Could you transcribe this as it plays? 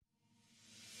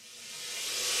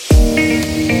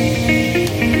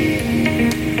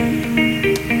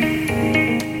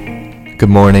Good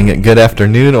morning, good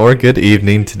afternoon, or good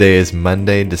evening. Today is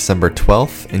Monday, December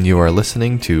 12th, and you are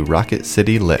listening to Rocket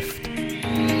City Lift.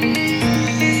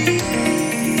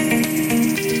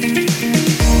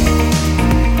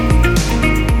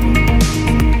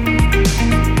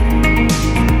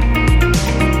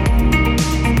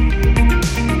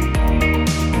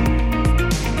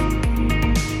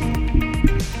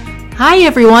 Hi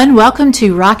everyone, welcome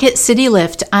to Rocket City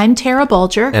Lift. I'm Tara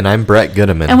Bulger. And I'm Brett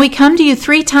Goodeman. And we come to you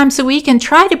 3 times a week and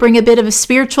try to bring a bit of a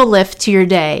spiritual lift to your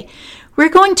day. We're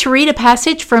going to read a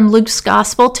passage from Luke's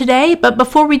Gospel today, but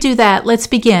before we do that, let's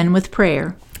begin with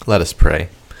prayer. Let us pray.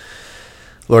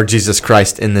 Lord Jesus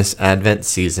Christ, in this Advent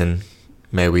season,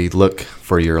 may we look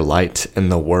for your light in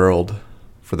the world,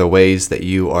 for the ways that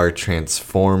you are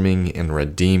transforming and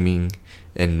redeeming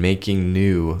and making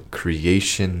new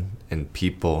creation and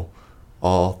people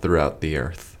all throughout the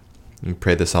earth. We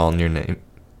pray this all in your name.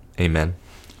 Amen.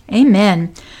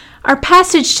 Amen. Our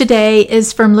passage today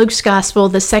is from Luke's Gospel,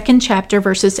 the 2nd chapter,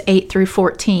 verses 8 through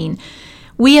 14.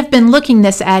 We have been looking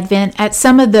this Advent at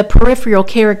some of the peripheral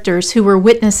characters who were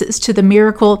witnesses to the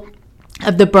miracle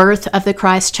of the birth of the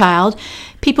Christ child,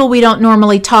 people we don't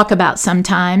normally talk about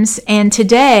sometimes, and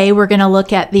today we're going to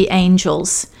look at the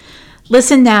angels.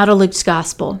 Listen now to Luke's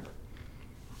Gospel.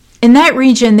 In that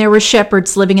region there were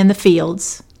shepherds living in the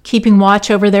fields, keeping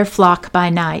watch over their flock by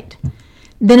night.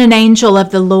 Then an angel of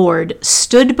the Lord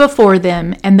stood before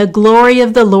them, and the glory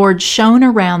of the Lord shone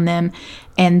around them,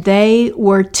 and they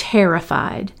were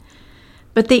terrified.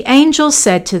 But the angel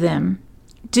said to them,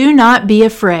 "Do not be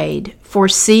afraid, for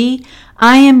see,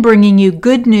 I am bringing you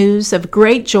good news of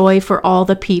great joy for all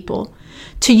the people.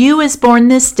 To you is born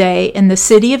this day in the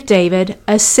city of David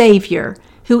a Savior,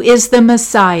 who is the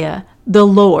Messiah, the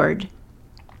Lord.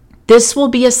 This will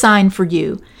be a sign for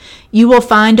you. You will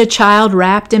find a child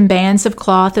wrapped in bands of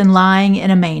cloth and lying in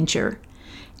a manger."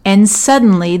 And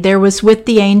suddenly there was with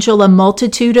the angel a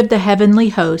multitude of the heavenly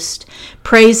host,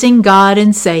 praising God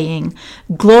and saying,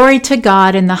 "Glory to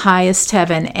God in the highest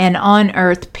heaven, and on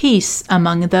earth peace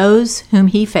among those whom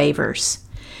he favors."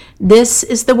 This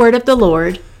is the word of the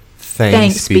Lord.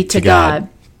 Thanks be to God.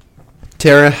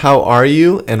 Tara, how are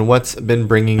you, and what's been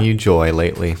bringing you joy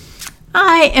lately?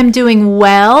 I am doing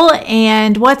well,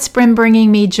 and what's been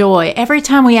bringing me joy? Every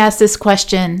time we ask this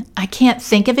question, I can't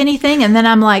think of anything, and then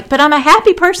I'm like, but I'm a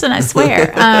happy person, I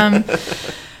swear.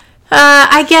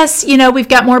 I guess, we've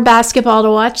got more basketball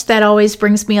to watch. That always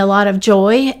brings me a lot of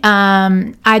joy.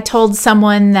 I told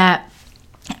someone that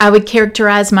I would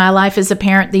characterize my life as a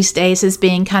parent these days as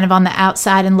being kind of on the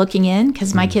outside and looking in,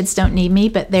 because my kids don't need me,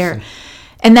 but they're...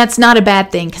 And that's not a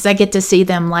bad thing, because I get to see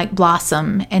them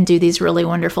blossom and do these really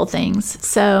wonderful things.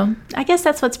 So I guess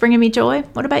that's what's bringing me joy.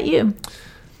 What about you?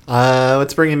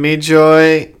 What's bringing me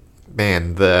joy?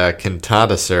 Man, the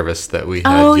cantata service that we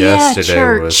had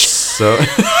yesterday was so...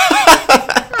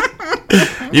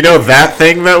 You know that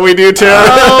thing that we do, Tara?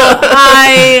 Oh,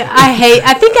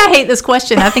 I think I hate this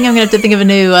question. I think I'm going to have to think of a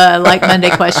new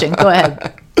Monday question. Go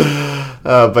ahead.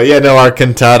 Our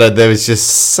cantata, there was just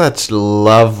such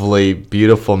lovely,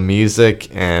 beautiful music,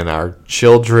 and our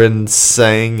children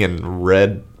sang in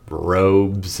red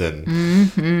robes, and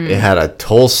it had a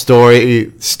Tolstoy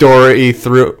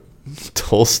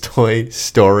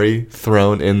story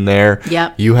thrown in there.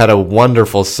 Yep. You had a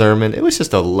wonderful sermon. It was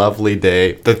just a lovely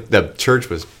day. The church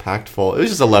was packed full. It was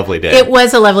just a lovely day. It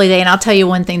was a lovely day, and I'll tell you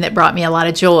one thing that brought me a lot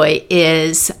of joy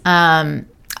is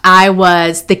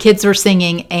the kids were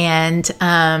singing, and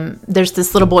there's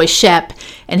this little boy, Shep,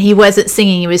 and he wasn't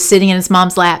singing. He was sitting in his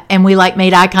mom's lap, and we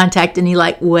made eye contact, and he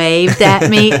waved at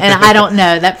me, and I don't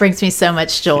know, that brings me so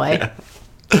much joy. Yeah.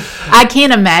 I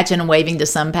can't imagine waving to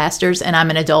some pastors, and I'm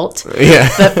an adult. Yeah.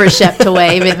 But for Shep to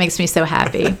wave, it makes me so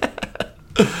happy.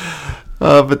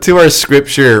 But to our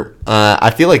scripture,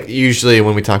 I feel like usually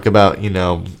when we talk about,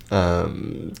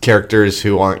 characters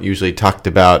who aren't usually talked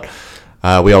about,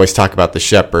 we always talk about the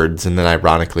shepherds, and then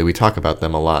ironically we talk about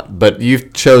them a lot. But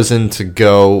you've chosen to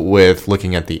go with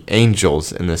looking at the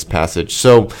angels in this passage.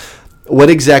 So what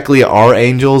exactly are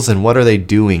angels, and what are they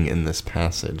doing in this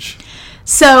passage?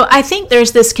 So I think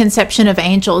there's this conception of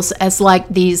angels as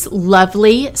these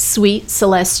lovely, sweet,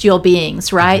 celestial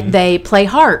beings, right? Mm-hmm. They play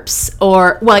harps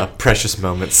or precious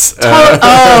moments. Yeah.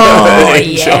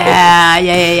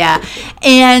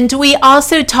 And we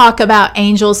also talk about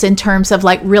angels in terms of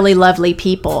really lovely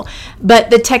people. But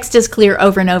the text is clear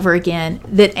over and over again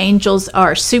that angels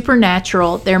are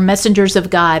supernatural, they're messengers of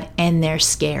God, and they're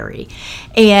scary.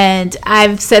 And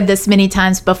I've said this many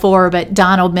times before, but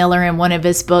Donald Miller in one of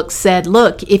his books said,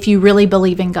 look, if you really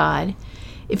believe in God,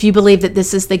 if you believe that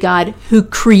this is the God who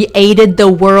created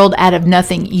the world out of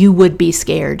nothing, you would be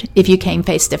scared if you came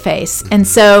face to face. And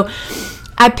so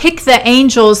I pick the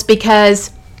angels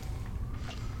because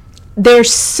they're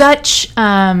such,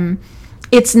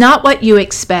 it's not what you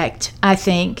expect, I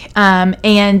think,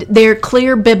 and they're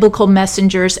clear biblical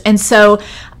messengers. And so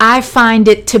I find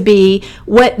it to be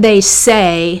what they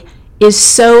say is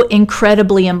so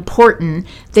incredibly important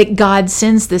that God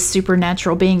sends this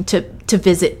supernatural being to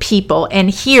visit people. And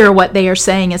here what they are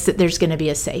saying is that there's going to be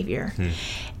a Savior.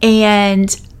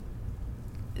 And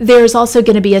there's also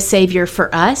going to be a Savior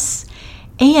for us.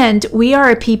 And we are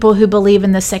a people who believe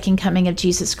in the second coming of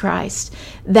Jesus Christ,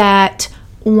 that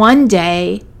one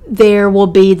day there will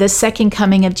be the second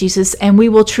coming of Jesus, and we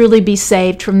will truly be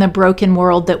saved from the broken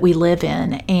world that we live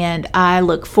in. And I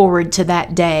look forward to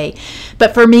that day.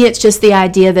 But for me, it's just the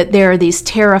idea that there are these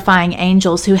terrifying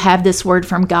angels who have this word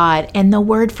from God, and the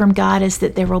word from God is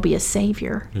that there will be a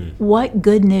Savior. What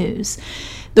good news.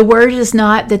 The word is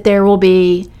not that there will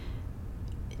be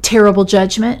terrible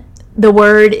judgment. The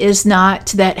word is not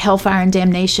that hellfire and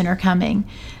damnation are coming.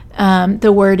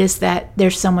 The word is that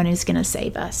there's someone who's going to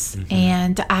save us.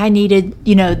 And I needed,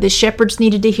 the shepherds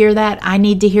needed to hear that. I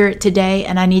need to hear it today,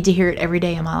 and I need to hear it every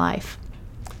day of my life.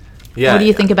 Yeah. What do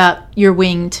you think about my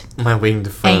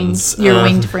winged friends? Your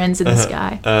winged friends in the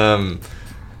sky.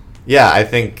 Yeah, I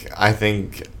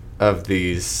think of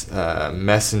these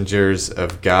messengers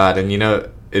of God, and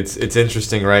it's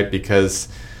interesting, right? Because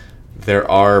there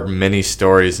are many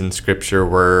stories in Scripture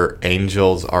where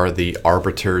angels are the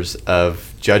arbiters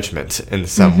of judgment in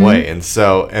some way. And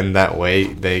so in that way,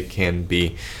 they can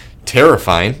be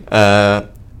terrifying. And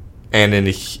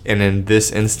in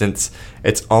this instance,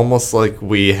 it's almost like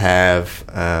we have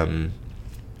an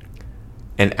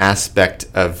aspect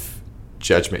of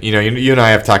judgment. You and I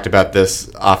have talked about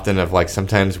this often, of like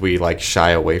sometimes we like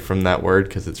shy away from that word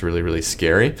because it's really, really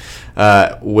scary,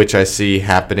 which I see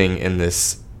happening in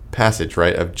this passage,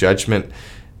 right? Of judgment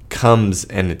comes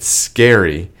and it's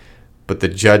scary, but the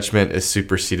judgment is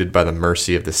superseded by the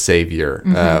mercy of the Savior,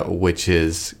 which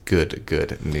is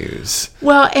good news.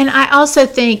 Well, and I also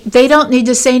think they don't need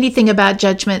to say anything about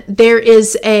judgment. There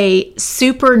is a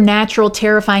supernatural,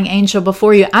 terrifying angel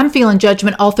before you. I'm feeling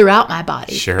judgment all throughout my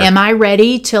body. Sure. Am I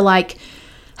ready to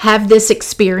have this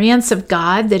experience of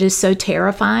God that is so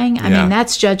terrifying? I mean,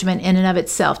 that's judgment in and of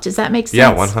itself. Does that make sense?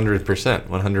 Yeah,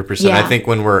 100%. Yeah. I think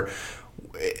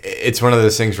it's one of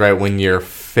those things, right? When you're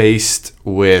faced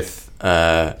with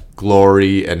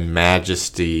glory and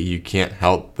majesty, you can't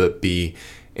help but be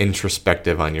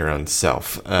introspective on your own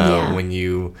self. When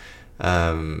you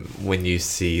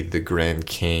see the Grand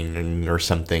King or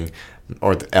something,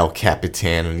 or the El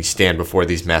Capitan, and you stand before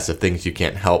these massive things, you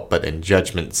can't help but in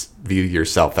judgments view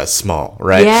yourself as small,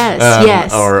 right?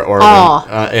 Yes. Or awe.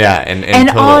 And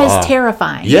awe is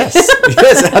terrifying. Yes,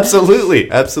 absolutely.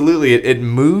 It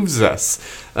moves us,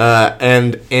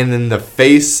 and in the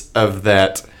face of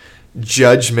that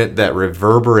judgment that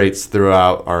reverberates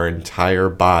throughout our entire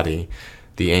body,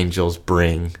 the angels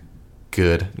bring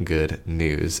good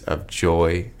news of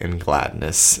joy and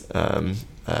gladness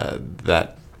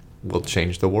that will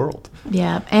change the world.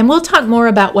 Yeah, and we'll talk more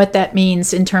about what that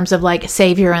means in terms of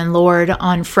Savior and Lord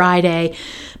on Friday.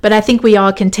 But I think we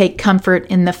all can take comfort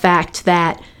in the fact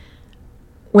that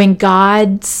when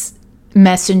God's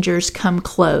messengers come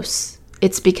close,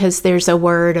 it's because there's a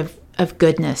word of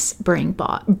goodness being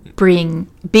brought.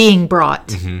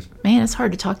 Man, it's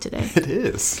hard to talk today. It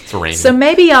is. It's raining. So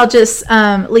maybe I'll just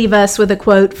leave us with a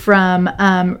quote from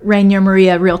Rainer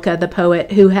Maria Rilke, the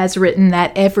poet, who has written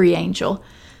that every angel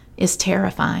is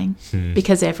terrifying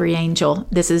because every angel,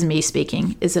 this is me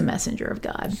speaking, is a messenger of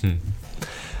God.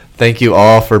 Thank you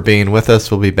all for being with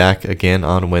us. We'll be back again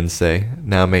on Wednesday.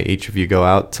 Now may each of you go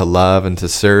out to love and to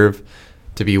serve,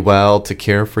 to be well, to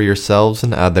care for yourselves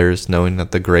and others, knowing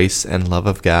that the grace and love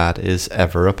of God is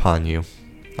ever upon you.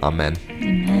 Amen.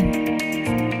 Amen.